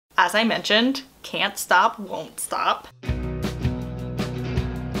as I mentioned, can't stop, won't stop.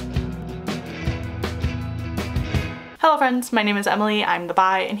 Hello friends, my name is Emily, I'm the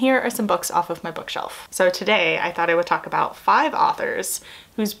Bi, and here are some books off of my bookshelf. So today I thought I would talk about 5 authors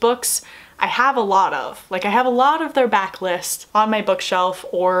whose books I have a lot of. Like, I have a lot of their backlist on my bookshelf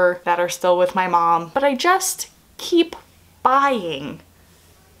or that are still with my mom, but I just keep buying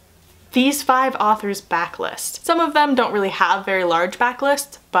these 5 authors' backlist. Some of them don't really have very large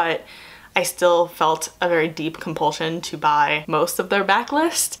backlists, but I still felt a very deep compulsion to buy most of their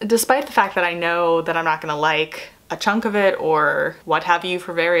backlist, despite the fact that I know that I'm not gonna like a chunk of it or what have you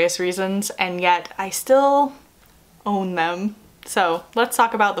for various reasons, and yet I still own them. So let's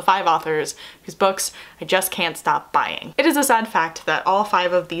talk about the 5 authors whose books I just can't stop buying. It is a sad fact that all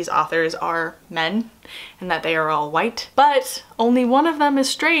 5 of these authors are men and that they are all white, but only one of them is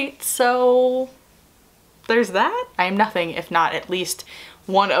straight, so there's that. I am nothing if not at least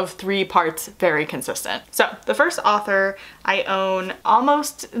one of 3 parts very consistent. So the first author, I own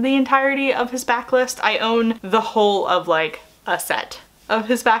almost the entirety of his backlist. I own the whole of like a set of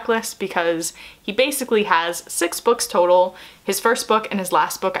his backlist because he basically has 6 books total. His first book and his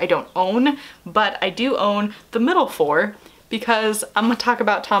last book I don't own, but I do own the middle 4 because I'm gonna talk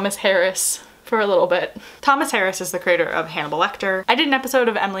about Thomas Harris for a little bit. Thomas Harris is the creator of Hannibal Lecter. I did an episode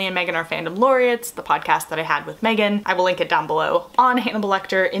of Emily and Megan Are Fandom Laureates, the podcast that I had with Megan. I will link it down below, on Hannibal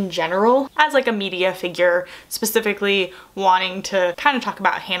Lecter in general as like a media figure, specifically wanting to kind of talk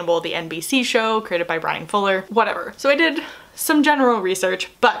about Hannibal, the NBC show created by Brian Fuller, whatever. So I did some general research,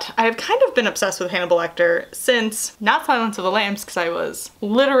 but I have kind of been obsessed with Hannibal Lecter since not Silence of the Lambs, because I was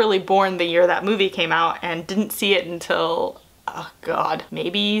literally born the year that movie came out and didn't see it until, oh god,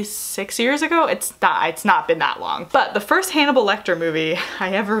 maybe 6 years ago? It's not been that long. But the first Hannibal Lecter movie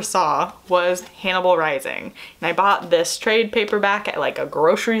I ever saw was Hannibal Rising. And I bought this trade paperback at like a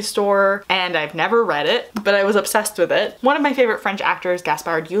grocery store, and I've never read it, but I was obsessed with it. One of my favorite French actors,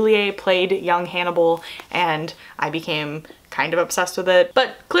 Gaspard Ullier, played young Hannibal, and I became kind of obsessed with it,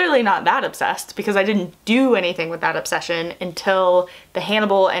 but clearly not that obsessed because I didn't do anything with that obsession until the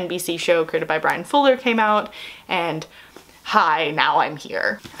Hannibal NBC show created by Brian Fuller came out, and hi, now I'm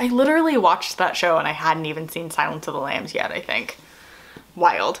here. I literally watched that show and I hadn't even seen Silence of the Lambs yet, I think.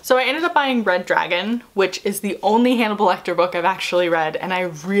 Wild. So I ended up buying Red Dragon, which is the only Hannibal Lecter book I've actually read, and I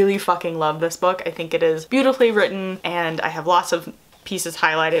really fucking love this book. I think it is beautifully written and I have lots of pieces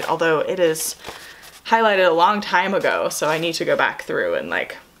highlighted, although it is highlighted a long time ago, so I need to go back through and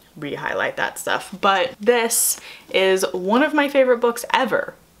like re-highlight that stuff. But this is one of my favorite books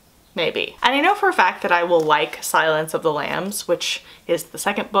ever. Maybe. And I know for a fact that I will like Silence of the Lambs, which is the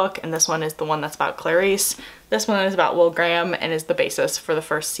second book, and this one is the one that's about Clarice. This one is about Will Graham and is the basis for the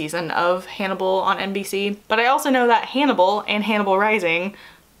first season of Hannibal on NBC. But I also know that Hannibal and Hannibal Rising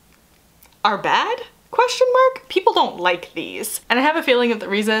are bad? Question mark? People don't like these. And I have a feeling that the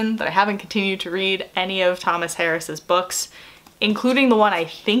reason that I haven't continued to read any of Thomas Harris's books, including the one I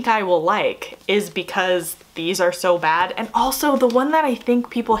think I will like, is because these are so bad. And also the one that I think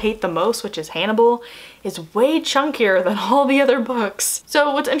people hate the most, which is Hannibal, is way chunkier than all the other books.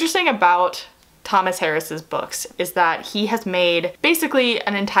 So what's interesting about Thomas Harris's books is that he has made basically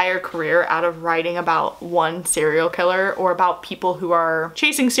an entire career out of writing about one serial killer or about people who are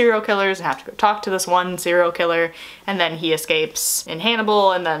chasing serial killers and have to go talk to this one serial killer, and then he escapes in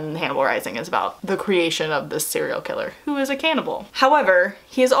Hannibal, and then Hannibal Rising is about the creation of this serial killer who is a cannibal. However,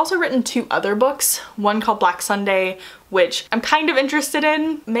 he has also written 2 other books, one called Black Sunday, which I'm kind of interested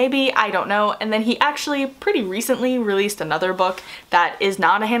in, maybe, I don't know, and then he actually pretty recently released another book that is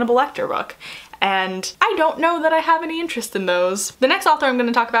not a Hannibal Lecter book, and I don't know that I have any interest in those. The next author I'm going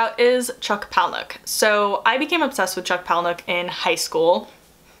to talk about is Chuck Palahniuk. So I became obsessed with Chuck Palahniuk in high school.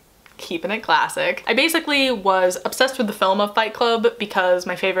 Keeping it classic. I basically was obsessed with the film of Fight Club because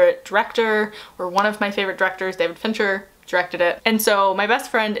my favorite director, or one of my favorite directors, David Fincher, directed it. And so my best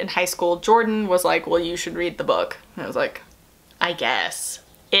friend in high school, Jordan, was like, well, you should read the book. And I was like, I guess,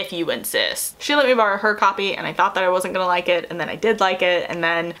 if you insist. She let me borrow her copy, and I thought that I wasn't gonna like it, and then I did like it, and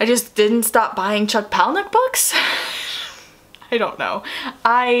then I just didn't stop buying Chuck Palahniuk books. I don't know.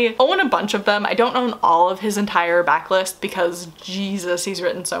 I own a bunch of them. I don't own all of his entire backlist because Jesus, he's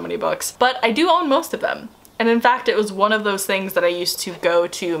written so many books, but I do own most of them. And in fact, it was one of those things that I used to go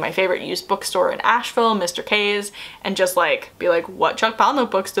to my favorite used bookstore in Asheville, Mr. K's, and just like be like, what Chuck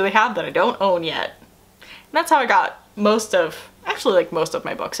Palahniuk books do they have that I don't own yet? And that's how I got most of, actually like most of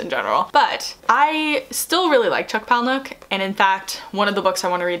my books in general. But I still really like Chuck Palahniuk, and in fact one of the books I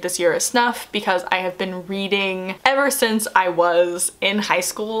want to read this year is Snuff, because I have been reading ever since I was in high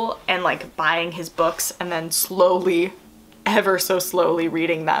school and like buying his books and then slowly ever so slowly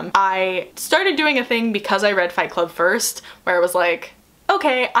reading them. I started doing a thing because I read Fight Club first, where I was like,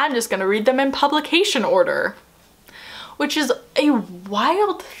 okay, I'm just gonna read them in publication order. Which is a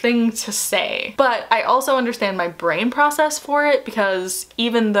wild thing to say, but I also understand my brain process for it, because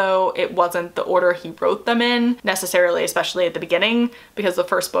even though it wasn't the order he wrote them in necessarily, especially at the beginning, because the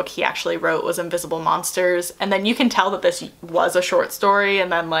first book he actually wrote was Invisible Monsters, and then you can tell that this was a short story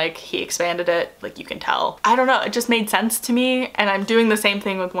and then like he expanded it, like you can tell. I don't know, it just made sense to me, and I'm doing the same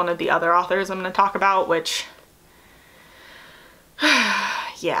thing with one of the other authors I'm gonna talk about, which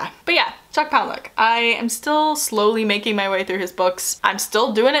yeah. But yeah, Chuck Palahniuk. I am still slowly making my way through his books. I'm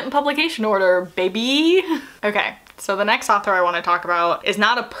still doing it in publication order, baby. Okay, so the next author I want to talk about is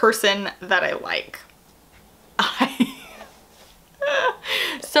not a person that I like.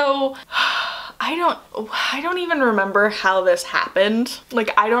 So I don't even remember how this happened.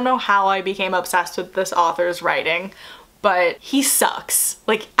 Like, I don't know how I became obsessed with this author's writing, but he sucks.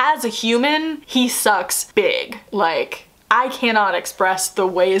 Like, as a human, he sucks big. Like, I cannot express the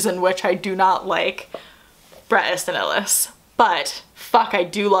ways in which I do not like Bret Easton Ellis, but fuck, I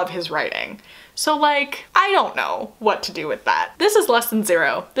do love his writing. So like, I don't know what to do with that. This is Less Than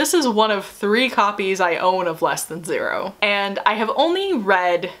Zero. This is one of 3 copies I own of Less Than Zero. And I have only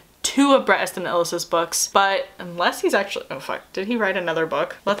read 2 of Bret Easton Ellis's books, but unless he's actually, oh fuck, did he write another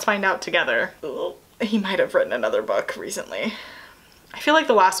book? Let's find out together. Ugh. He might have written another book recently. I feel like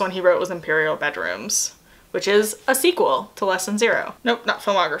the last one he wrote was Imperial Bedrooms, which is a sequel to Less Than Zero. Nope, not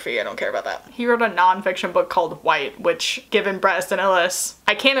filmography, I don't care about that. He wrote a non-fiction book called White, which, given Bret Easton Ellis,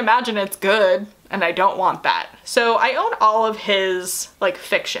 I can't imagine it's good, and I don't want that. So I own all of his, like,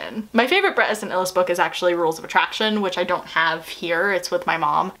 fiction. My favorite Bret Easton Ellis book is actually Rules of Attraction, which I don't have here, it's with my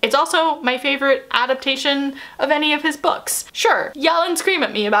mom. It's also my favorite adaptation of any of his books. Sure, yell and scream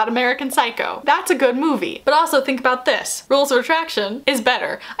at me about American Psycho. That's a good movie. But also think about this. Rules of Attraction is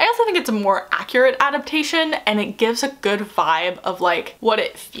better. I also think it's a more accurate adaptation, and it gives a good vibe of, like, what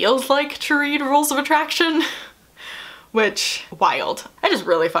it feels like to read Rules of Attraction. Which, wild. I just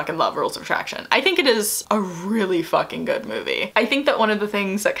really fucking love Rules of Attraction. I think it is a really fucking good movie. I think that one of the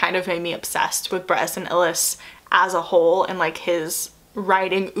things that kind of made me obsessed with Bret Easton Ellis as a whole and like his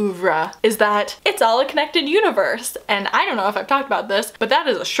writing oeuvre is that it's all a connected universe. And I don't know if I've talked about this, but that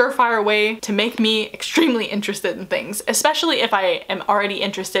is a surefire way to make me extremely interested in things, especially if I am already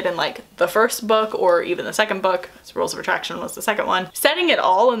interested in like the first book or even the second book. So Rules of Attraction was the second one. Setting it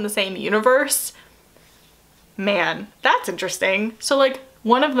all in the same universe, man, that's interesting. So like,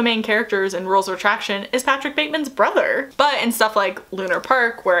 one of the main characters in Rules of Attraction is Patrick Bateman's brother. But in stuff like Lunar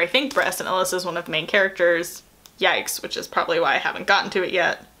Park, where I think Bret Easton Ellis is one of the main characters, yikes, which is probably why I haven't gotten to it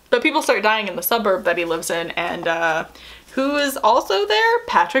yet. But people start dying in the suburb that he lives in, and who is also there?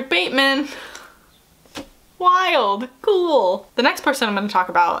 Patrick Bateman. Wild, cool. The next person I'm gonna talk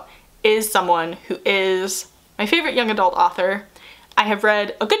about is someone who is my favorite young adult author. I have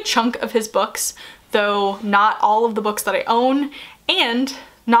read a good chunk of his books, though not all of the books that I own, and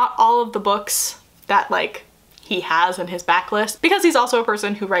not all of the books that like he has in his backlist, because he's also a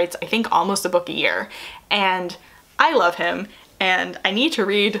person who writes, I think, almost a book a year, and I love him, and I need to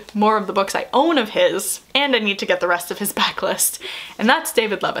read more of the books I own of his, and I need to get the rest of his backlist, and that's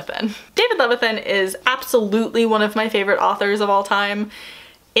David Levithan. David Levithan is absolutely one of my favorite authors of all time.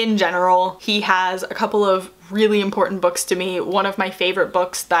 In general, he has a couple of really important books to me. One of my favorite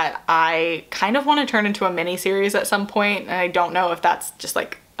books that I kind of want to turn into a mini-series at some point, and I don't know if that's just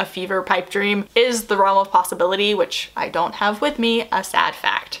like a fever pipe dream, is The Realm of Possibility, which I don't have with me, a sad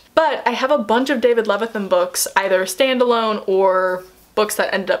fact. But I have a bunch of David Levithan books, either standalone or books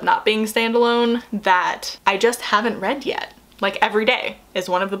that ended up not being standalone, that I just haven't read yet. Like Every Day is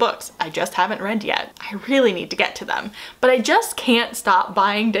one of the books I just haven't read yet. I really need to get to them. But I just can't stop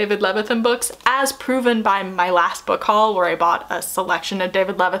buying David Levithan books, as proven by my last book haul where I bought a selection of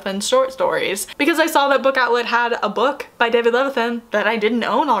David Levithan short stories, because I saw that Book Outlet had a book by David Levithan that I didn't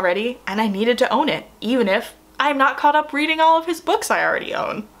own already, and I needed to own it, even if I'm not caught up reading all of his books I already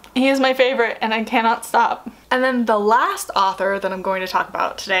own. He is my favorite and I cannot stop. And then the last author that I'm going to talk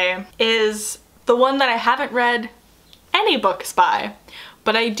about today is the one that I haven't read any books by,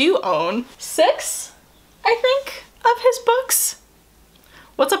 but I do own 6, I think, of his books.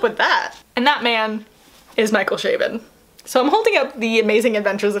 What's up with that? And that man is Michael Chabon. So I'm holding up The Amazing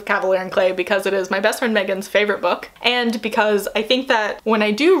Adventures of Cavalier and Clay because it is my best friend Megan's favorite book, and because I think that when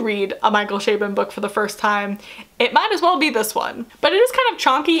I do read a Michael Chabon book for the first time, it might as well be this one. But it is kind of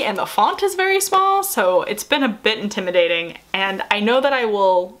chonky and the font is very small, so it's been a bit intimidating, and I know that I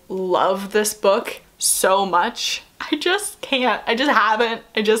will love this book so much. I I just can't. I just haven't.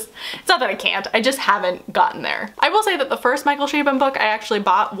 It's not that I can't, I just haven't gotten there. I will say that the first Michael Chabon book I actually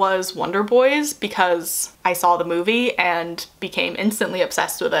bought was Wonder Boys because I saw the movie and became instantly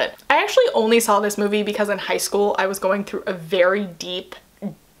obsessed with it. I actually only saw this movie because in high school I was going through a very deep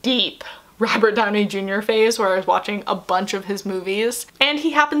Robert Downey Jr. phase where I was watching a bunch of his movies, and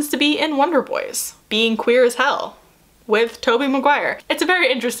he happens to be in Wonder Boys, being queer as hell, with Tobey Maguire. It's a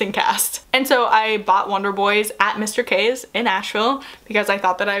very interesting cast. And so I bought Wonder Boys at Mr. K's in Asheville because I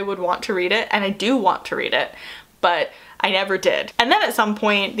thought that I would want to read it, and I do want to read it, but I never did. And then at some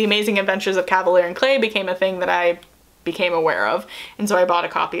point, The Amazing Adventures of Cavalier and Clay became a thing that I became aware of, and so I bought a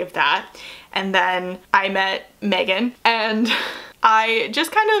copy of that. And then I met Megan, and I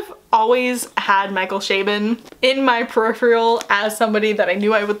just kind of always had Michael Chabon in my peripheral as somebody that I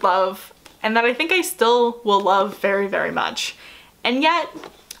knew I would love and that I think I still will love very, very much. And yet,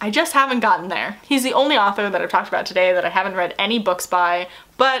 I just haven't gotten there. He's the only author that I've talked about today that I haven't read any books by,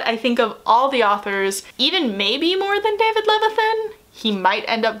 but I think of all the authors, even maybe more than David Levithan, he might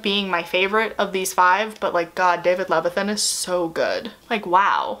end up being my favorite of these 5, but like, God, David Levithan is so good. Like,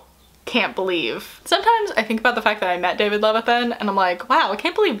 wow. Can't believe. Sometimes I think about the fact that I met David Levithan and I'm like, wow, I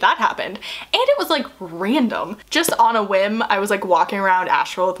can't believe that happened. And it was like random. Just on a whim, I was like walking around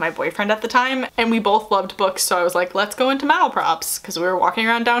Asheville with my boyfriend at the time and we both loved books, so I was like, let's go into Malaprops because we were walking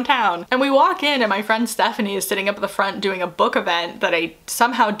around downtown. And we walk in and my friend Stephanie is sitting up at the front doing a book event that I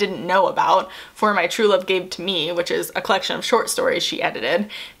somehow didn't know about for My True Love Gave to Me, which is a collection of short stories she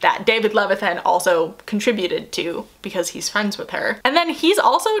edited that David Levithan also contributed to because he's friends with her. And then he's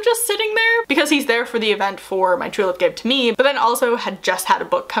also just sitting there because he's there for the event for My True Love Gave to Me, but then also had just had a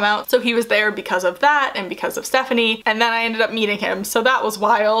book come out. So he was there because of that and because of Stephanie, and then I ended up meeting him, so that was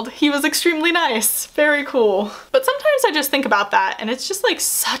wild. He was extremely nice. Very cool. But sometimes I just think about that and it's just like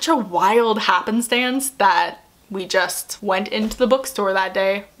such a wild happenstance that we just went into the bookstore that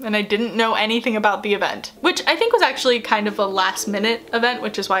day and I didn't know anything about the event, which I think was actually kind of a last minute event,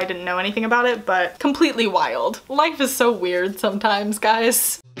 which is why I didn't know anything about it, but completely wild. Life is so weird sometimes,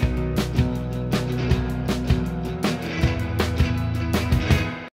 guys.